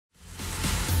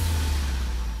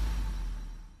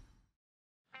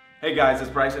Hey guys, it's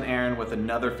Bryce and Aaron with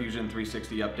another Fusion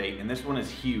 360 update, and this one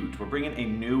is huge. We're bringing a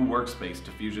new workspace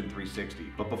to Fusion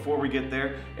 360, but before we get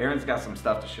there, Aaron's got some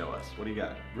stuff to show us. What do you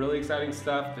got? Really exciting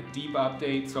stuff, the deep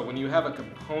update. So when you have a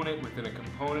component within a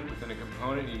component within a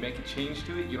component, and you make a change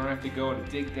to it, you don't have to go and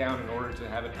dig down in order to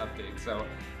have it update. So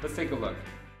let's take a look.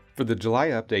 For the July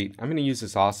update, I'm going to use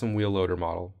this awesome wheel loader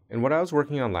model, and what I was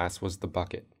working on last was the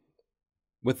bucket.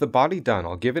 With the body done,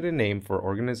 I'll give it a name for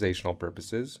organizational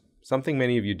purposes, something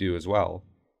many of you do as well.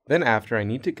 Then after, I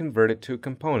need to convert it to a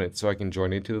component so I can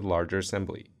join it to the larger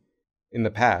assembly. In the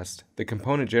past, the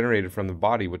component generated from the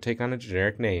body would take on a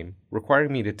generic name,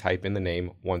 requiring me to type in the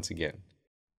name once again.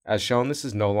 As shown, this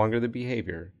is no longer the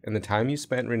behavior, and the time you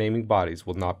spent renaming bodies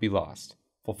will not be lost,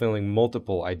 fulfilling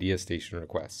multiple idea station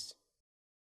requests.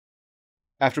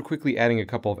 After quickly adding a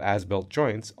couple of as-built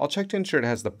joints, I'll check to ensure it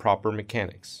has the proper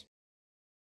mechanics.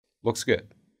 Looks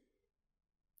good.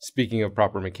 Speaking of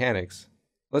proper mechanics,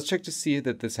 let's check to see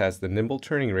that this has the nimble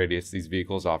turning radius these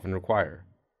vehicles often require.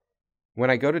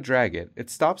 When I go to drag it, it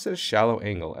stops at a shallow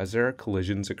angle as there are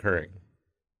collisions occurring.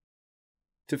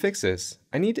 To fix this,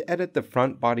 I need to edit the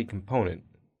front body component,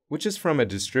 which is from a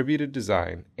distributed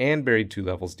design and buried 2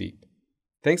 levels deep.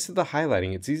 Thanks to the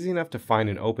highlighting, it's easy enough to find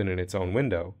and open in its own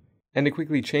window, and to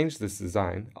quickly change this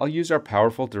design, I'll use our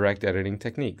powerful direct editing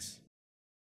techniques.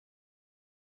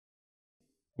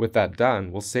 With that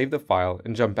done, we'll save the file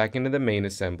and jump back into the main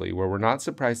assembly where we're not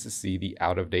surprised to see the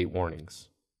out-of-date warnings.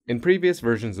 In previous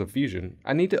versions of Fusion,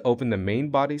 I need to open the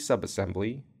main body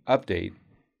subassembly, update,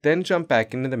 then jump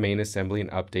back into the main assembly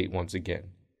and update once again.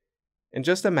 And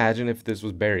just imagine if this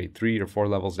was buried 3 or 4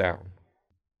 levels down.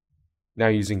 Now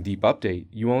using Deep Update,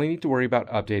 you only need to worry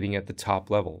about updating at the top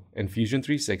level, and Fusion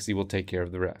 360 will take care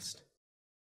of the rest.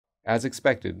 As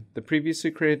expected, the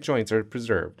previously created joints are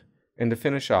preserved, and to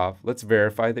finish off, let's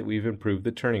verify that we've improved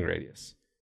the turning radius.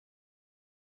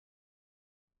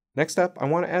 Next up, I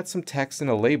want to add some text and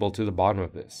a label to the bottom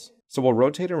of this, so we'll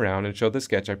rotate around and show the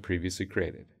sketch I previously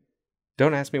created.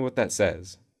 Don't ask me what that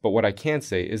says, but what I can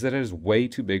say is that it is way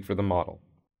too big for the model.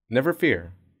 Never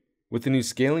fear. With the new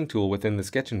scaling tool within the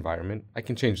sketch environment, I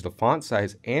can change the font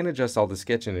size and adjust all the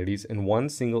sketch entities in one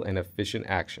single and efficient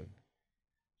action.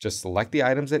 Just select the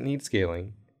items that need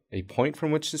scaling, a point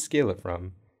from which to scale it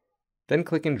from, then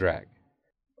click and drag.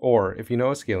 Or, if you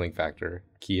know a scaling factor,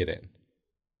 key it in.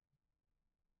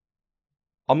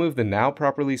 I'll move the now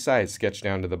properly sized sketch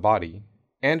down to the body,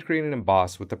 and create an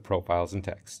emboss with the profiles and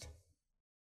text.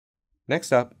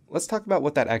 Next up, let's talk about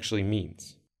what that actually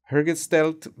means.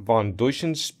 Hergestellt von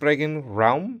deutschen Sprechen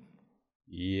Raum?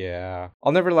 Yeah,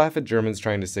 I'll never laugh at Germans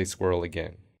trying to say squirrel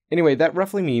again. Anyway, that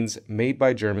roughly means made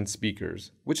by German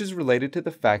speakers, which is related to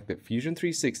the fact that Fusion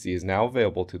 360 is now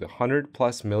available to the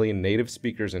 100+ million native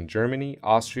speakers in Germany,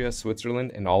 Austria,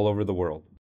 Switzerland, and all over the world.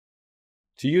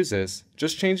 To use this,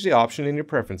 just change the option in your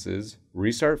preferences,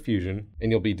 restart Fusion,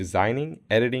 and you'll be designing,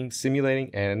 editing,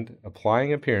 simulating, and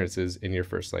applying appearances in your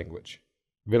first language.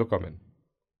 Willkommen.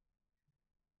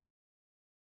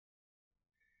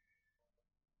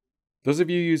 Those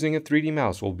of you using a 3D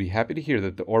mouse will be happy to hear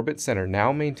that the Orbit Center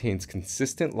now maintains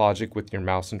consistent logic with your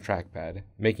mouse and trackpad,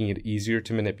 making it easier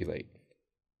to manipulate.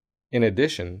 In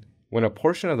addition, when a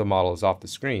portion of the model is off the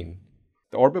screen,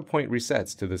 the orbit point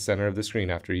resets to the center of the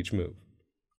screen after each move.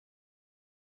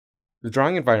 The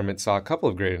drawing environment saw a couple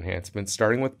of great enhancements,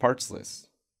 starting with parts lists.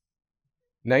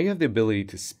 Now you have the ability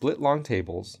to split long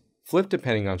tables, flip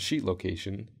depending on sheet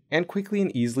location, and quickly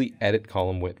and easily edit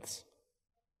column widths.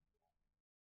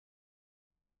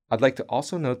 I'd like to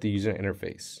also note the user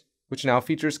interface, which now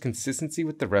features consistency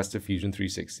with the rest of Fusion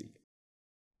 360.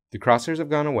 The crosshairs have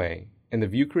gone away, and the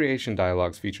view creation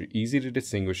dialogues feature easy to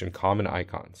distinguish and common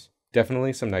icons.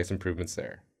 Definitely some nice improvements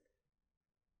there.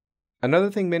 Another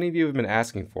thing many of you have been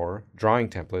asking for, drawing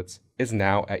templates, is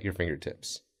now at your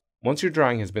fingertips. Once your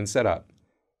drawing has been set up,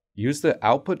 use the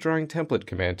Output Drawing Template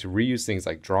command to reuse things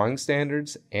like drawing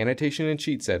standards, annotation and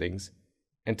sheet settings,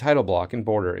 and title block and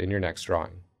border in your next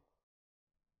drawing.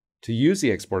 To use the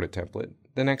exported template,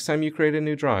 the next time you create a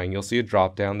new drawing, you'll see a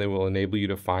drop-down that will enable you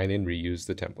to find and reuse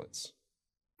the templates.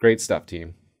 Great stuff,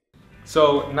 team.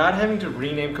 So not having to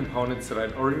rename components that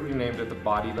I've already renamed at the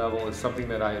body level is something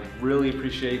that I really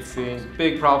appreciate seeing.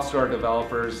 Big props to our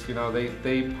developers. You know,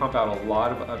 they pump out a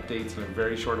lot of updates in a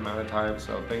very short amount of time,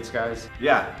 so thanks guys.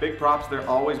 Yeah, big props. They're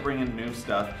always bringing new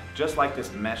stuff, just like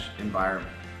this mesh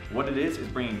environment. What it is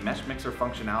bringing Mesh Mixer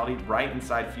functionality right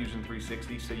inside Fusion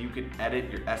 360 so you can edit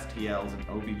your STLs and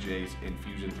OBJs in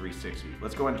Fusion 360.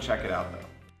 Let's go ahead and check it out though.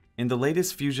 In the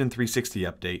latest Fusion 360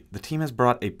 update, the team has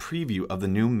brought a preview of the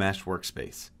new Mesh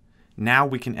Workspace. Now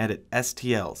we can edit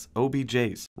STLs,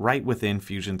 OBJs, right within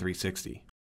Fusion 360.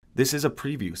 This is a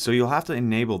preview, so you'll have to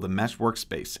enable the Mesh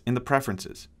Workspace in the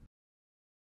Preferences.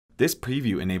 This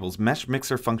preview enables Mesh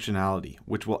Mixer functionality,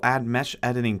 which will add mesh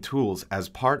editing tools as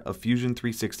part of Fusion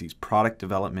 360's product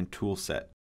development toolset.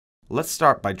 Let's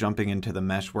start by jumping into the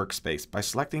Mesh Workspace by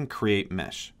selecting Create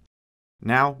Mesh.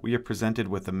 Now we are presented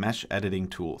with the mesh editing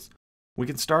tools. We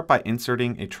can start by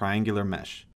inserting a triangular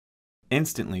mesh.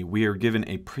 Instantly, we are given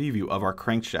a preview of our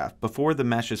crankshaft before the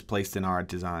mesh is placed in our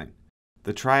design.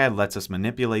 The triad lets us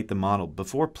manipulate the model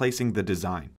before placing the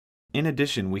design. In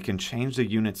addition, we can change the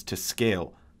units to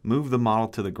scale, move the model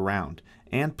to the ground,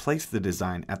 and place the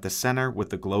design at the center with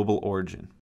the global origin.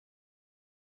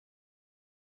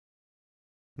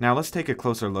 Now let's take a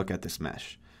closer look at this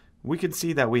mesh. We can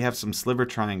see that we have some sliver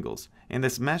triangles, and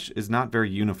this mesh is not very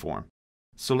uniform.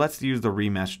 So let's use the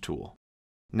Remesh tool.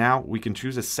 Now we can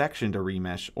choose a section to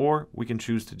remesh, or we can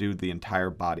choose to do the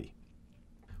entire body.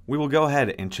 We will go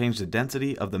ahead and change the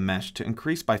density of the mesh to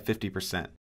increase by 50%.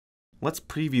 Let's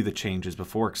preview the changes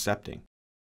before accepting.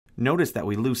 Notice that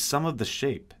we lose some of the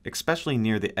shape, especially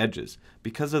near the edges,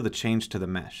 because of the change to the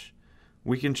mesh.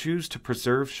 We can choose to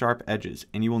preserve sharp edges,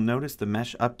 and you will notice the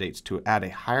mesh updates to add a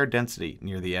higher density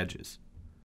near the edges.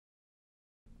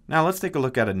 Now let's take a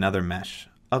look at another mesh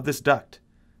of this duct.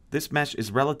 This mesh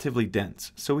is relatively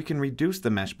dense, so we can reduce the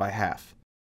mesh by half.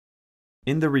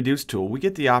 In the Reduce tool, we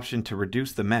get the option to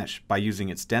reduce the mesh by using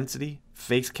its density,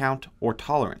 face count, or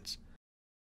tolerance.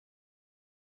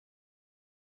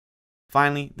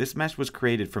 Finally, this mesh was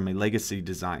created from a legacy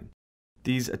design.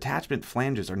 These attachment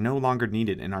flanges are no longer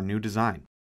needed in our new design.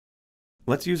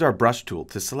 Let's use our brush tool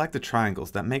to select the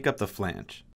triangles that make up the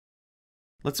flange.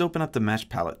 Let's open up the mesh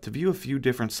palette to view a few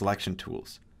different selection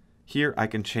tools. Here I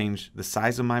can change the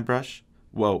size of my brush.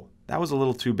 Whoa, that was a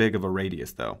little too big of a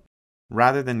radius though.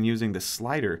 Rather than using the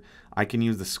slider, I can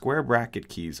use the square bracket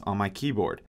keys on my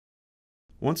keyboard.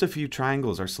 Once a few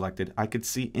triangles are selected, I could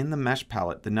see in the mesh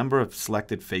palette the number of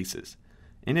selected faces.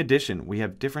 In addition, we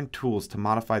have different tools to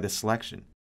modify the selection.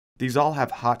 These all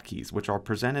have hotkeys, which are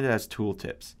presented as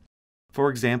tooltips. For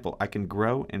example, I can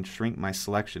grow and shrink my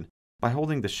selection by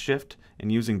holding the Shift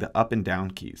and using the up and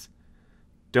down keys.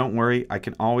 Don't worry, I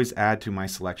can always add to my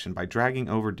selection by dragging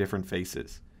over different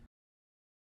faces.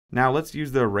 Now let's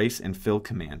use the Erase and Fill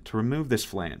command to remove this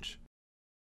flange.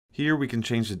 Here we can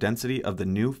change the density of the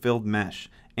new filled mesh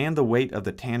and the weight of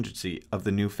the tangency of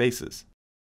the new faces.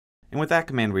 And with that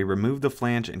command, we remove the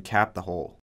flange and cap the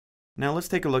hole. Now let's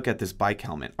take a look at this bike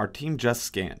helmet our team just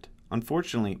scanned.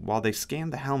 Unfortunately, while they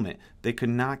scanned the helmet, they could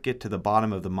not get to the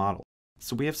bottom of the model,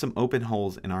 so we have some open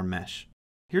holes in our mesh.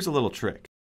 Here's a little trick.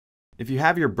 If you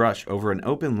have your brush over an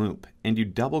open loop and you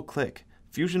double click,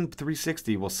 Fusion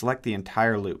 360 will select the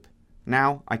entire loop.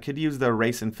 Now, I could use the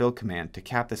Erase and Fill command to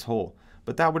cap this hole,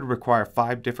 but that would require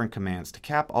 5 different commands to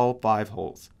cap all 5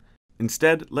 holes.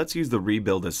 Instead, let's use the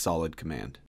Rebuild as Solid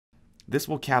command. This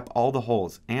will cap all the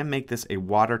holes and make this a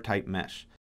watertight mesh.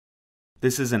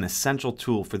 This is an essential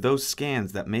tool for those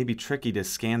scans that may be tricky to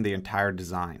scan the entire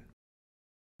design.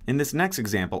 In this next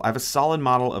example, I have a solid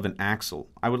model of an axle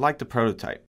I would like to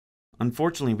prototype.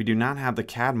 Unfortunately, we do not have the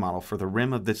CAD model for the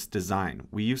rim of this design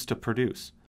we used to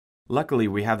produce. Luckily,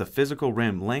 we have the physical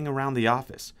rim laying around the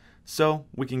office, so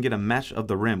we can get a mesh of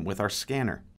the rim with our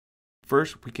scanner.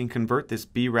 First, we can convert this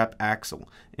B-rep axle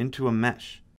into a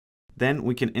mesh. Then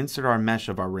we can insert our mesh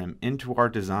of our rim into our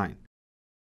design.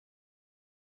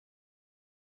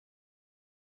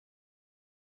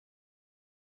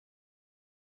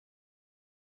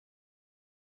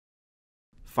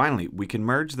 Finally, we can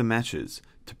merge the meshes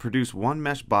to produce one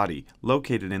mesh body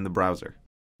located in the browser.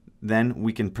 Then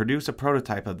we can produce a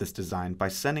prototype of this design by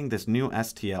sending this new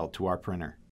STL to our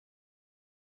printer.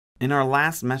 In our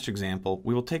last mesh example,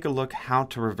 we will take a look how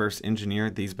to reverse engineer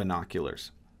these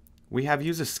binoculars. We have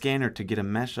used a scanner to get a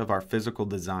mesh of our physical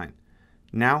design.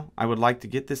 Now I would like to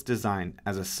get this design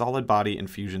as a solid body in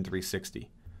Fusion 360.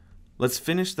 Let's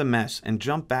finish the mesh and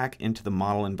jump back into the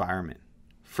model environment.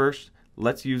 First,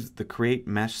 let's use the Create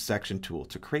Mesh Section tool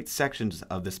to create sections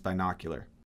of this binocular.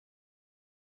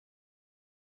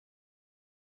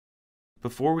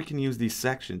 Before we can use these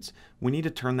sections, we need to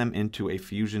turn them into a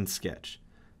Fusion sketch.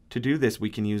 To do this, we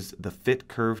can use the Fit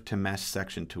Curve to Mesh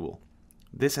Section tool.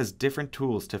 This has different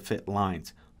tools to fit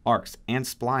lines, arcs, and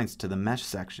splines to the mesh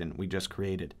section we just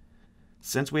created.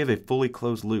 Since we have a fully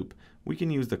closed loop, we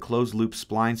can use the Closed Loop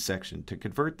Spline section to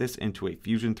convert this into a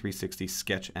Fusion 360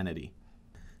 sketch entity.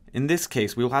 In this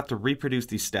case, we will have to reproduce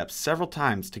these steps several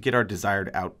times to get our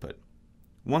desired output.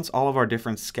 Once all of our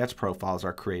different sketch profiles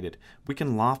are created, we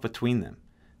can loft between them.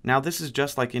 Now this is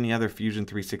just like any other Fusion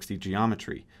 360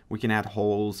 geometry. We can add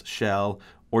holes, shell,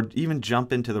 or even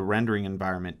jump into the rendering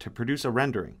environment to produce a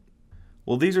rendering.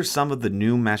 Well, these are some of the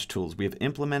new mesh tools we have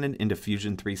implemented into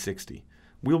Fusion 360.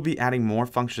 We'll be adding more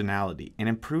functionality and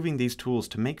improving these tools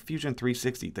to make Fusion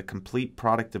 360 the complete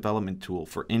product development tool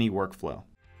for any workflow.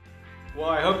 Well,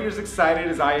 I hope you're as excited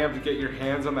as I am to get your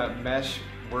hands on that Mesh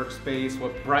Workspace.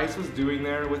 What Bryce was doing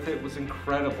there with it was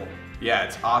incredible. Yeah,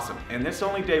 it's awesome. And this is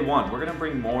only day one. We're going to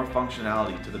bring more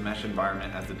functionality to the mesh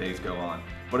environment as the days go on.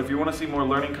 But if you want to see more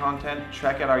learning content,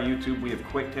 check out our YouTube. We have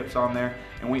quick tips on there.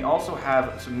 And we also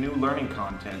have some new learning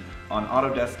content on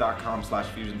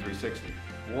autodesk.com/fusion360.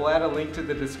 We'll add a link to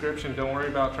the description. Don't worry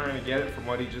about trying to get it from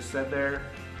what he just said there.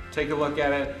 Take a look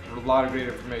at it. A lot of great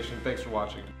information. Thanks for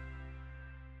watching.